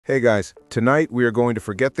Hey guys, tonight we are going to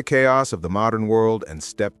forget the chaos of the modern world and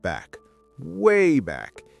step back, way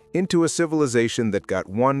back, into a civilization that got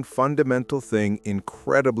one fundamental thing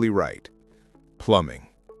incredibly right: plumbing.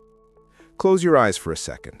 Close your eyes for a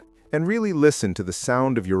second and really listen to the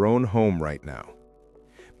sound of your own home right now.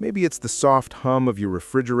 Maybe it's the soft hum of your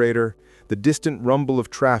refrigerator, the distant rumble of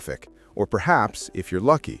traffic, or perhaps, if you're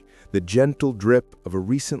lucky, the gentle drip of a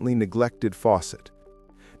recently neglected faucet.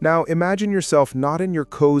 Now imagine yourself not in your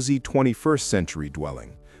cozy 21st century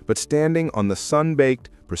dwelling, but standing on the sun-baked,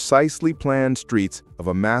 precisely planned streets of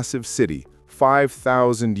a massive city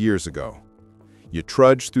 5,000 years ago. You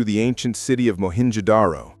trudge through the ancient city of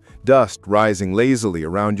Mohenjo-daro, dust rising lazily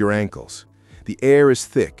around your ankles. The air is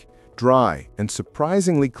thick, dry, and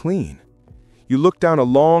surprisingly clean. You look down a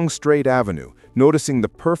long, straight avenue, noticing the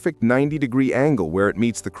perfect 90-degree angle where it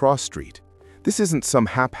meets the cross street. This isn't some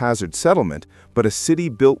haphazard settlement, but a city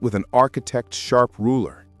built with an architect's sharp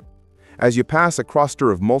ruler. As you pass a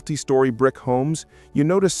cluster of multi-story brick homes, you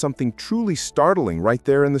notice something truly startling right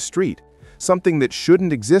there in the street, something that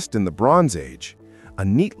shouldn't exist in the Bronze Age: a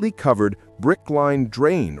neatly covered, brick-lined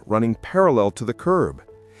drain running parallel to the curb.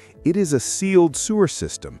 It is a sealed sewer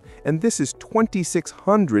system, and this is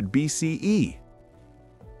 2600 BCE.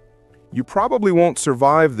 You probably won't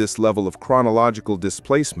survive this level of chronological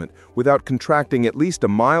displacement without contracting at least a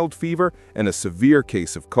mild fever and a severe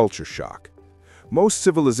case of culture shock. Most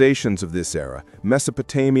civilizations of this era,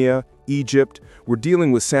 Mesopotamia, Egypt, were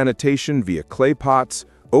dealing with sanitation via clay pots,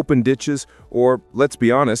 open ditches, or, let's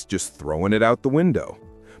be honest, just throwing it out the window.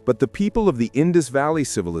 But the people of the Indus Valley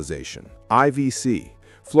Civilization, IVC,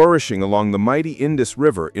 flourishing along the mighty Indus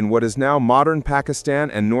River in what is now modern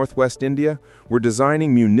Pakistan and northwest India, were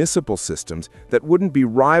designing municipal systems that wouldn't be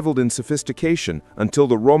rivaled in sophistication until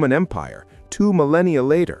the Roman Empire, 2 millennia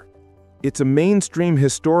later. It's a mainstream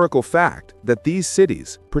historical fact that these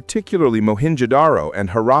cities, particularly Mohenjo-daro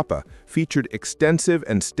and Harappa, featured extensive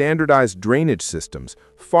and standardized drainage systems,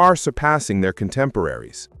 far surpassing their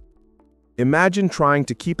contemporaries. Imagine trying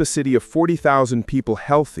to keep a city of 40,000 people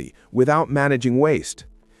healthy without managing waste.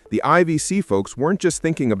 The IVC folks weren't just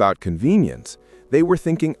thinking about convenience, they were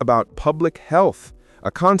thinking about public health,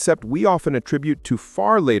 a concept we often attribute to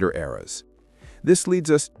far later eras. This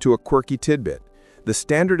leads us to a quirky tidbit. The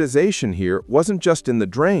standardization here wasn't just in the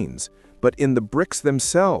drains, but in the bricks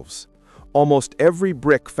themselves. Almost every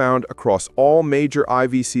brick found across all major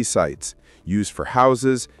IVC sites, used for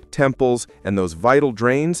houses, temples, and those vital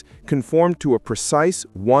drains, conformed to a precise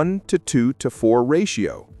 1:2:4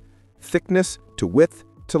 ratio. Thickness to width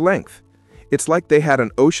to length. It's like they had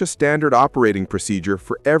an OSHA standard operating procedure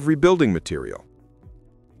for every building material.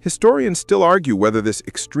 Historians still argue whether this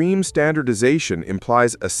extreme standardization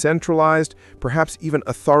implies a centralized, perhaps even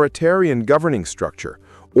authoritarian governing structure,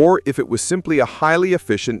 or if it was simply a highly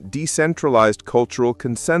efficient, decentralized cultural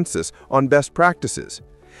consensus on best practices.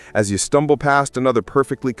 As you stumble past another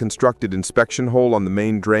perfectly constructed inspection hole on the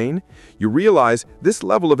main drain, you realize this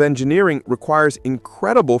level of engineering requires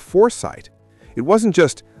incredible foresight. It wasn't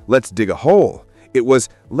just, let's dig a hole. It was,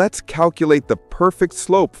 let's calculate the perfect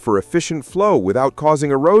slope for efficient flow without causing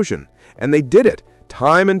erosion. And they did it,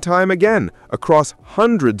 time and time again, across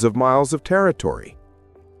hundreds of miles of territory.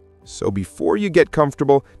 So before you get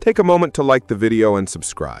comfortable, take a moment to like the video and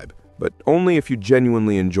subscribe, but only if you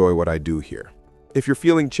genuinely enjoy what I do here. If you're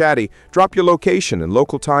feeling chatty, drop your location and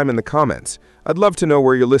local time in the comments. I'd love to know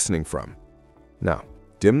where you're listening from. Now,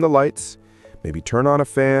 dim the lights, maybe turn on a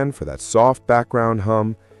fan for that soft background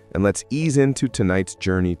hum, and let's ease into tonight's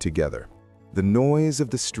journey together. The noise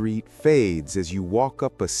of the street fades as you walk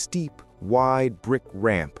up a steep, wide brick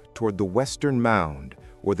ramp toward the western mound,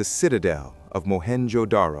 or the citadel of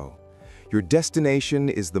Mohenjo-daro. Your destination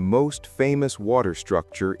is the most famous water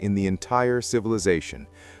structure in the entire civilization,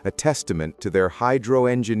 a testament to their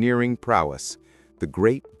hydro-engineering prowess, the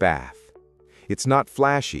Great Bath. It's not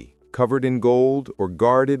flashy, covered in gold, or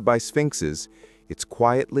guarded by sphinxes. It's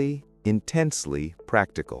quietly, intensely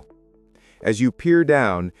practical. As you peer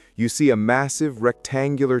down, you see a massive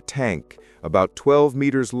rectangular tank, about 12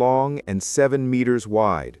 meters long and 7 meters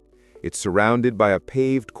wide. It's surrounded by a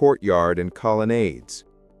paved courtyard and colonnades.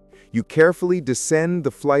 You carefully descend the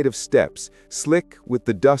flight of steps, slick with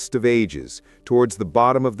the dust of ages, towards the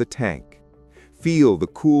bottom of the tank. Feel the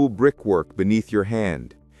cool brickwork beneath your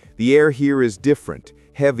hand. The air here is different,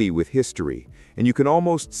 heavy with history, and you can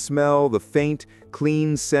almost smell the faint,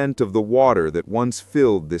 clean scent of the water that once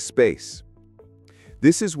filled this space.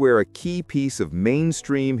 This is where a key piece of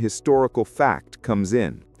mainstream historical fact comes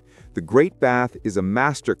in. The Great Bath is a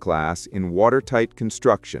masterclass in watertight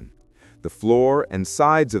construction. The floor and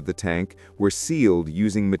sides of the tank were sealed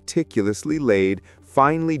using meticulously laid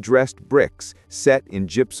finely dressed bricks set in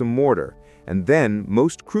gypsum mortar, and then,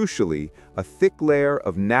 most crucially, a thick layer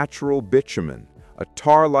of natural bitumen, a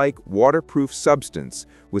tar-like waterproof substance,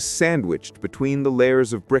 was sandwiched between the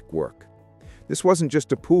layers of brickwork. This wasn't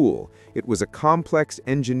just a pool, it was a complex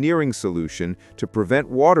engineering solution to prevent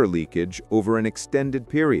water leakage over an extended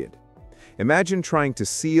period. Imagine trying to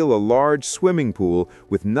seal a large swimming pool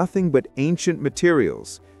with nothing but ancient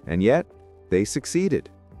materials, and yet they succeeded.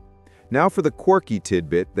 Now for the quirky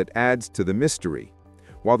tidbit that adds to the mystery.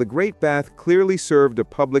 While the Great Bath clearly served a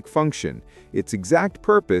public function, its exact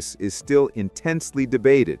purpose is still intensely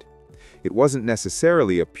debated. It wasn't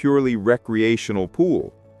necessarily a purely recreational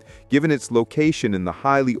pool. Given its location in the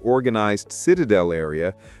highly organized Citadel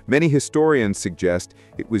area, many historians suggest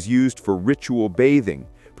it was used for ritual bathing,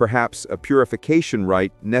 perhaps a purification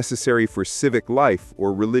rite necessary for civic life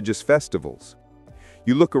or religious festivals.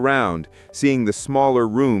 You look around, seeing the smaller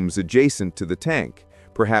rooms adjacent to the tank,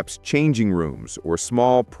 perhaps changing rooms or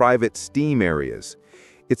small private steam areas.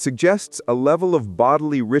 It suggests a level of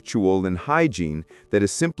bodily ritual and hygiene that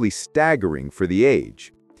is simply staggering for the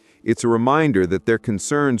age. It's a reminder that their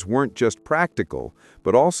concerns weren't just practical,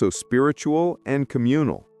 but also spiritual and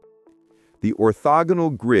communal. The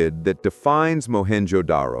orthogonal grid that defines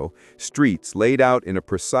Mohenjo-daro, streets laid out in a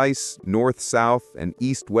precise north-south and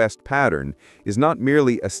east-west pattern, is not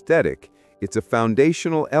merely aesthetic, it's a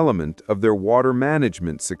foundational element of their water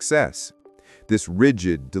management success. This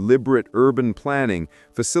rigid, deliberate urban planning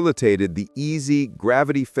facilitated the easy,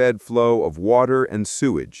 gravity-fed flow of water and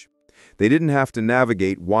sewage. They didn't have to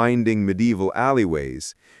navigate winding medieval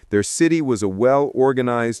alleyways. Their city was a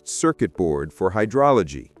well-organized circuit board for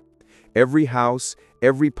hydrology. Every house,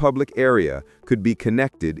 every public area could be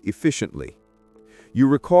connected efficiently. You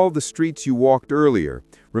recall the streets you walked earlier.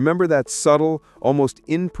 Remember that subtle, almost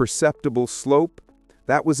imperceptible slope?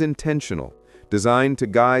 That was intentional, designed to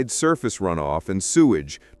guide surface runoff and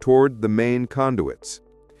sewage toward the main conduits.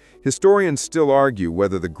 Historians still argue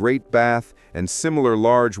whether the Great Bath and similar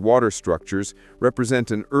large water structures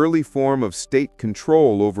represent an early form of state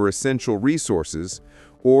control over essential resources,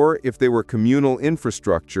 or if they were communal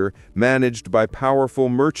infrastructure managed by powerful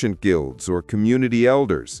merchant guilds or community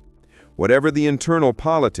elders. Whatever the internal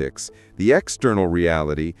politics, the external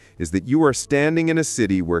reality is that you are standing in a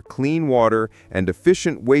city where clean water and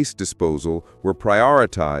efficient waste disposal were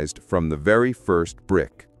prioritized from the very first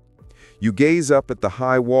brick. You gaze up at the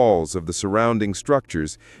high walls of the surrounding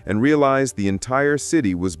structures and realize the entire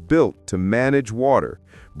city was built to manage water,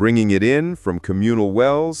 bringing it in from communal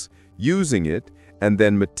wells, using it, and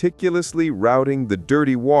then meticulously routing the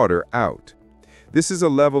dirty water out. This is a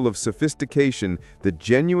level of sophistication that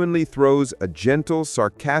genuinely throws a gentle,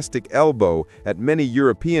 sarcastic elbow at many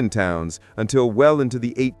European towns until well into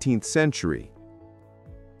the 18th century.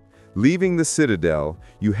 Leaving the Citadel,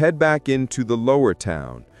 you head back into the lower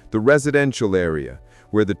town, the residential area,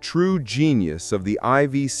 where the true genius of the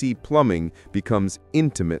IVC plumbing becomes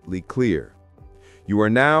intimately clear. You are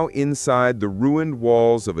now inside the ruined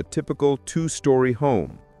walls of a typical two-story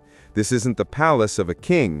home. This isn't the palace of a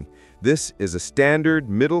king. This is a standard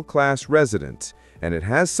middle-class residence, and it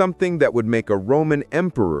has something that would make a Roman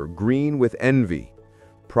emperor green with envy: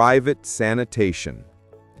 private sanitation.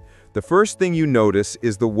 The first thing you notice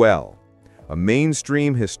is the well. A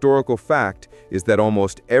mainstream historical fact is that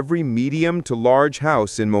almost every medium to large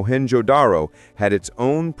house in Mohenjo-daro had its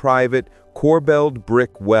own private, corbelled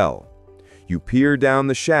brick well. You peer down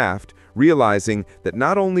the shaft, realizing that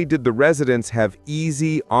not only did the residents have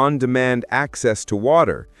easy, on-demand access to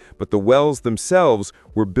water, but the wells themselves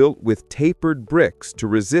were built with tapered bricks to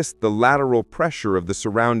resist the lateral pressure of the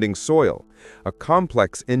surrounding soil, a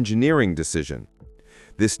complex engineering decision.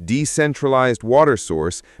 This decentralized water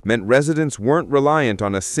source meant residents weren't reliant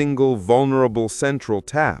on a single vulnerable central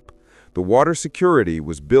tap. The water security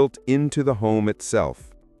was built into the home itself.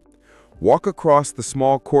 Walk across the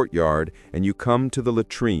small courtyard and you come to the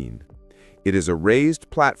latrine. It is a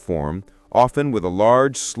raised platform, often with a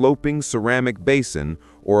large sloping ceramic basin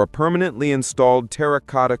or a permanently installed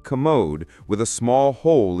terracotta commode with a small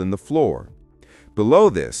hole in the floor.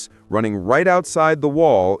 Below this, running right outside the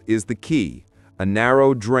wall, is the key: a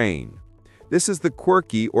narrow drain. This is the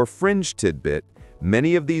quirky or fringe tidbit.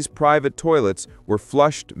 Many of these private toilets were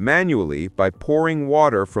flushed manually by pouring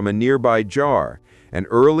water from a nearby jar, an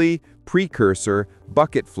early, precursor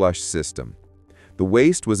bucket flush system. The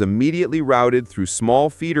waste was immediately routed through small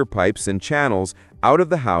feeder pipes and channels out of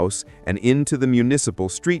the house and into the municipal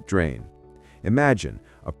street drain. Imagine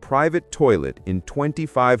a private toilet in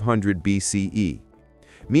 2500 BCE.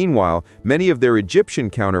 Meanwhile, many of their Egyptian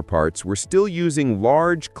counterparts were still using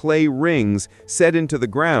large clay rings set into the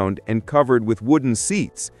ground and covered with wooden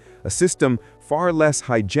seats, a system far less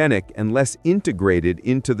hygienic and less integrated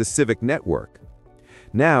into the civic network.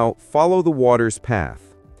 Now, follow the water's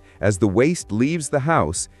path. As the waste leaves the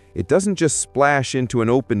house, it doesn't just splash into an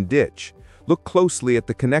open ditch. Look closely at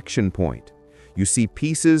the connection point. You see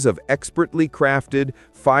pieces of expertly crafted,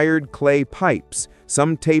 fired clay pipes,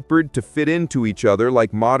 some tapered to fit into each other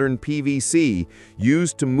like modern PVC,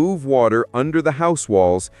 used to move water under the house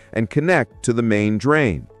walls and connect to the main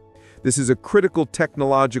drain. This is a critical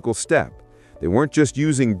technological step. They weren't just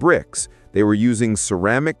using bricks, they were using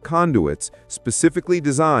ceramic conduits specifically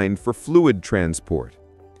designed for fluid transport.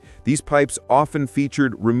 These pipes often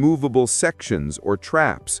featured removable sections or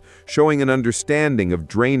traps, showing an understanding of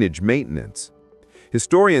drainage maintenance.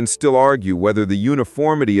 Historians still argue whether the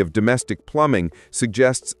uniformity of domestic plumbing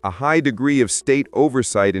suggests a high degree of state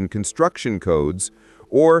oversight in construction codes,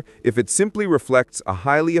 or if it simply reflects a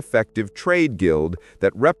highly effective trade guild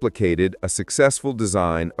that replicated a successful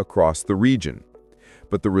design across the region.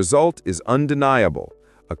 But the result is undeniable,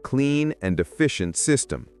 a clean and efficient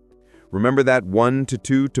system. Remember that 1 to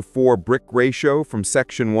 2 to 4 brick ratio from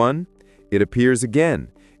Section 1? It appears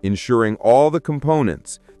again, ensuring all the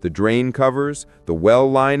components, the drain covers, the well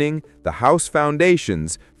lining, the house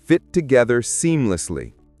foundations, fit together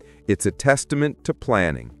seamlessly. It's a testament to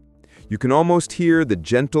planning. You can almost hear the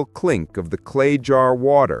gentle clink of the clay jar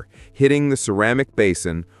water hitting the ceramic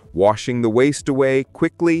basin, washing the waste away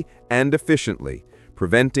quickly and efficiently,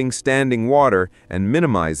 preventing standing water and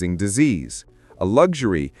minimizing disease. A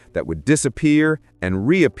luxury that would disappear and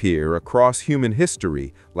reappear across human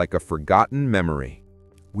history like a forgotten memory.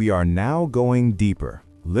 We are now going deeper,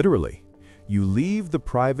 literally. You leave the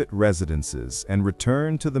private residences and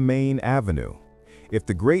return to the main avenue. If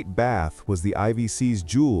the Great Bath was the IVC's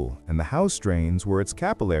jewel and the house drains were its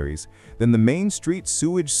capillaries, then the Main Street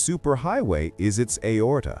Sewage Superhighway is its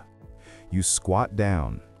aorta. You squat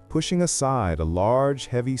down, pushing aside a large,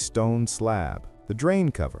 heavy stone slab, the drain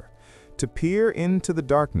cover, to peer into the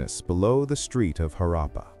darkness below the street of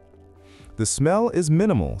Harappa. The smell is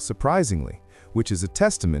minimal, surprisingly, which is a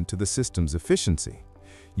testament to the system's efficiency.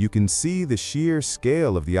 You can see the sheer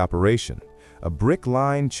scale of the operation, a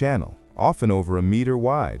brick-lined channel, often over a meter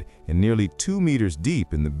wide and nearly 2 meters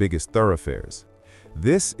deep in the biggest thoroughfares.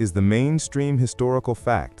 This is the mainstream historical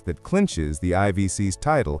fact that clinches the IVC's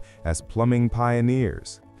title as plumbing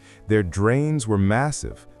pioneers. Their drains were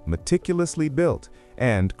massive, meticulously built,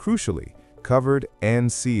 and, crucially, covered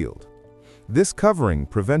and sealed. This covering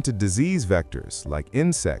prevented disease vectors like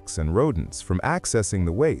insects and rodents from accessing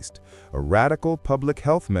the waste, a radical public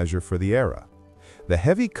health measure for the era. The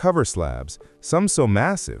heavy cover slabs, some so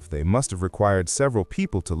massive they must have required several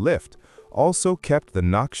people to lift, also kept the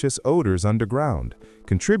noxious odors underground,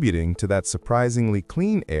 contributing to that surprisingly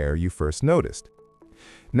clean air you first noticed.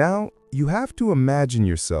 Now, you have to imagine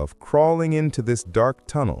yourself crawling into this dark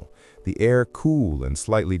tunnel, the air cool and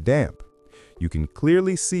slightly damp. You can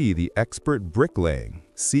clearly see the expert bricklaying,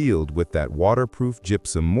 sealed with that waterproof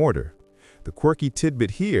gypsum mortar. The quirky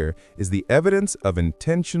tidbit here is the evidence of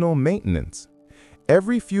intentional maintenance.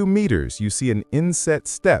 Every few meters you see an inset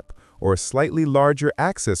step or a slightly larger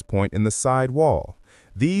access point in the side wall.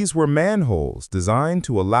 These were manholes designed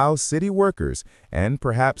to allow city workers and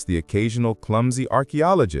perhaps the occasional clumsy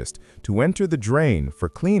archaeologist to enter the drain for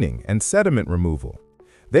cleaning and sediment removal.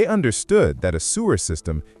 They understood that a sewer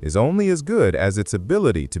system is only as good as its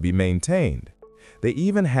ability to be maintained. They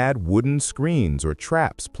even had wooden screens or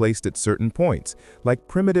traps placed at certain points, like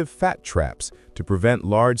primitive fat traps, to prevent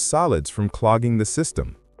large solids from clogging the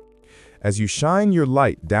system. As you shine your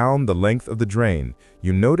light down the length of the drain,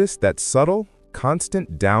 you notice that subtle,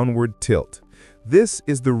 constant downward tilt. This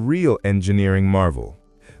is the real engineering marvel.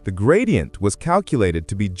 The gradient was calculated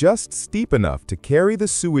to be just steep enough to carry the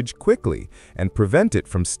sewage quickly and prevent it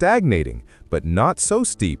from stagnating, but not so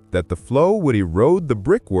steep that the flow would erode the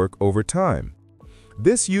brickwork over time.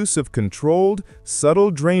 This use of controlled, subtle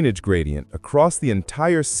drainage gradient across the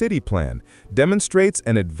entire city plan demonstrates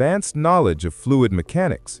an advanced knowledge of fluid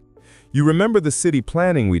mechanics. You remember the city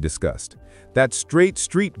planning we discussed? That straight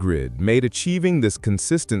street grid made achieving this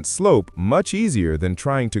consistent slope much easier than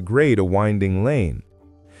trying to grade a winding lane.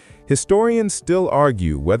 Historians still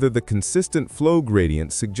argue whether the consistent flow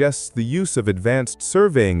gradient suggests the use of advanced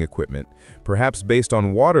surveying equipment, perhaps based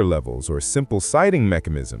on water levels or simple siting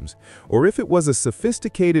mechanisms, or if it was a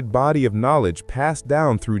sophisticated body of knowledge passed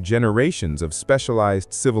down through generations of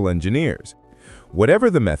specialized civil engineers. Whatever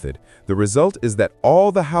the method, the result is that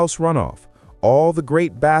all the house runoff, all the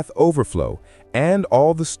Great Bath overflow and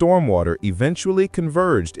all the stormwater eventually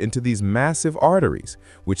converged into these massive arteries,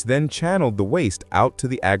 which then channeled the waste out to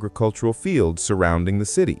the agricultural fields surrounding the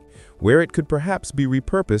city, where it could perhaps be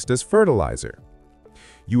repurposed as fertilizer.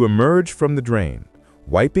 You emerge from the drain,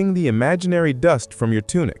 wiping the imaginary dust from your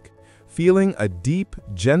tunic, feeling a deep,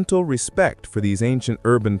 gentle respect for these ancient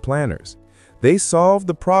urban planners. They solved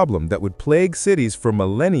the problem that would plague cities for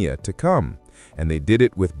millennia to come, and they did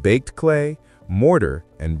it with baked clay, mortar,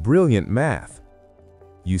 and brilliant math.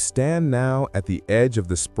 You stand now at the edge of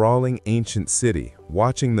the sprawling ancient city,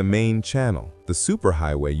 watching the main channel, the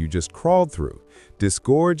superhighway you just crawled through,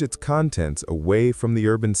 disgorge its contents away from the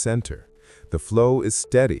urban center. The flow is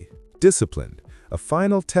steady, disciplined, a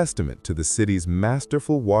final testament to the city's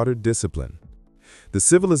masterful water discipline. The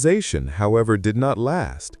civilization, however, did not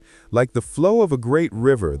last. Like the flow of a great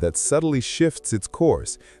river that subtly shifts its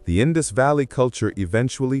course, the Indus Valley culture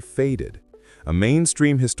eventually faded. A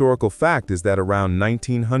mainstream historical fact is that around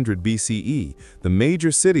 1900 BCE, the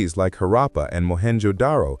major cities like Harappa and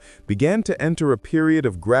Mohenjo-daro began to enter a period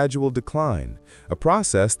of gradual decline, a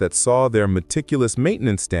process that saw their meticulous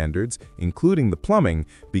maintenance standards, including the plumbing,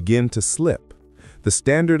 begin to slip. The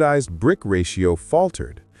standardized brick ratio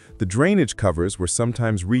faltered. The drainage covers were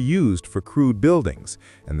sometimes reused for crude buildings,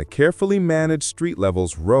 and the carefully managed street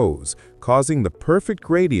levels rose, causing the perfect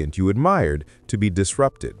gradient you admired to be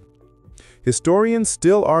disrupted. Historians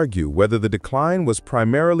still argue whether the decline was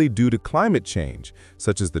primarily due to climate change,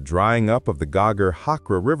 such as the drying up of the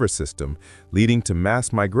Ghaggar-Hakra river system, leading to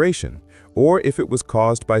mass migration, or if it was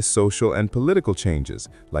caused by social and political changes,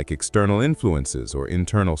 like external influences or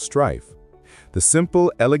internal strife. The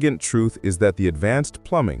simple, elegant truth is that the advanced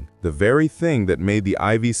plumbing, the very thing that made the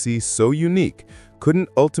IVC so unique, couldn't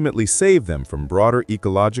ultimately save them from broader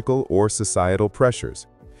ecological or societal pressures.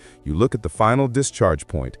 You look at the final discharge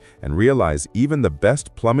point and realize even the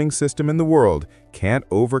best plumbing system in the world can't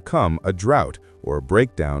overcome a drought or a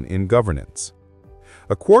breakdown in governance.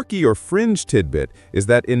 A quirky or fringe tidbit is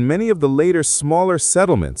that in many of the later smaller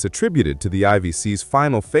settlements attributed to the IVC's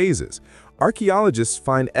final phases, archaeologists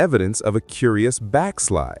find evidence of a curious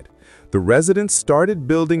backslide. The residents started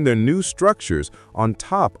building their new structures on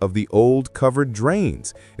top of the old covered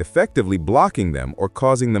drains, effectively blocking them or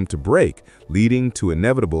causing them to break, leading to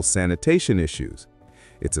inevitable sanitation issues.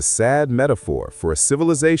 It's a sad metaphor for a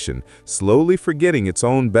civilization slowly forgetting its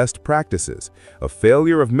own best practices, a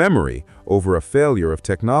failure of memory over a failure of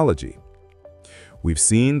technology. We've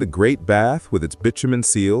seen the Great Bath with its bitumen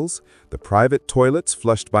seals, the private toilets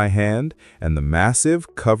flushed by hand, and the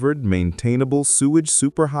massive, covered, maintainable sewage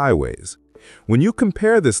superhighways. When you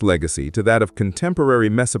compare this legacy to that of contemporary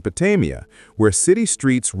Mesopotamia, where city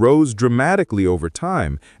streets rose dramatically over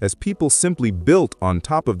time as people simply built on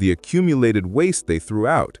top of the accumulated waste they threw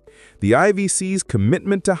out, the IVC's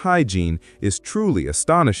commitment to hygiene is truly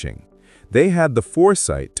astonishing. They had the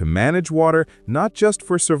foresight to manage water not just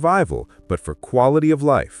for survival, but for quality of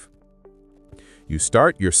life. You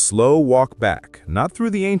start your slow walk back, not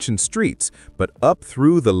through the ancient streets, but up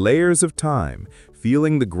through the layers of time,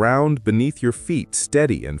 feeling the ground beneath your feet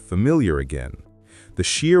steady and familiar again. The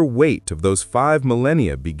sheer weight of those 5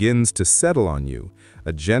 millennia begins to settle on you,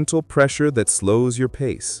 a gentle pressure that slows your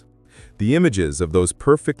pace. The images of those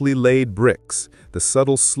perfectly laid bricks, the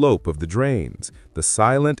subtle slope of the drains, the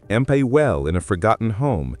silent empty well in a forgotten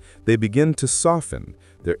home, they begin to soften,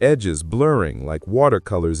 their edges blurring like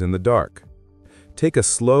watercolors in the dark. Take a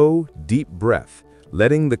slow, deep breath,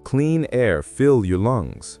 letting the clean air fill your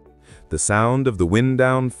lungs. The sound of the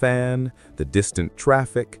wind-down fan, the distant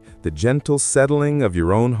traffic, the gentle settling of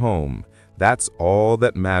your own home, that's all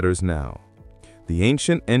that matters now. The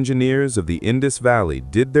ancient engineers of the Indus Valley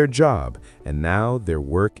did their job, and now their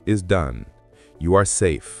work is done. You are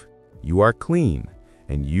safe, you are clean,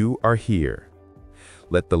 and you are here.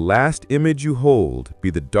 Let the last image you hold be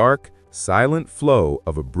the dark, silent flow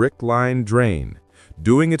of a brick-lined drain,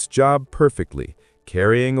 doing its job perfectly,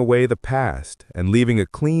 carrying away the past and leaving a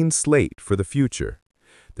clean slate for the future.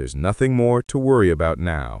 There's nothing more to worry about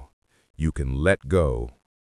now. You can let go.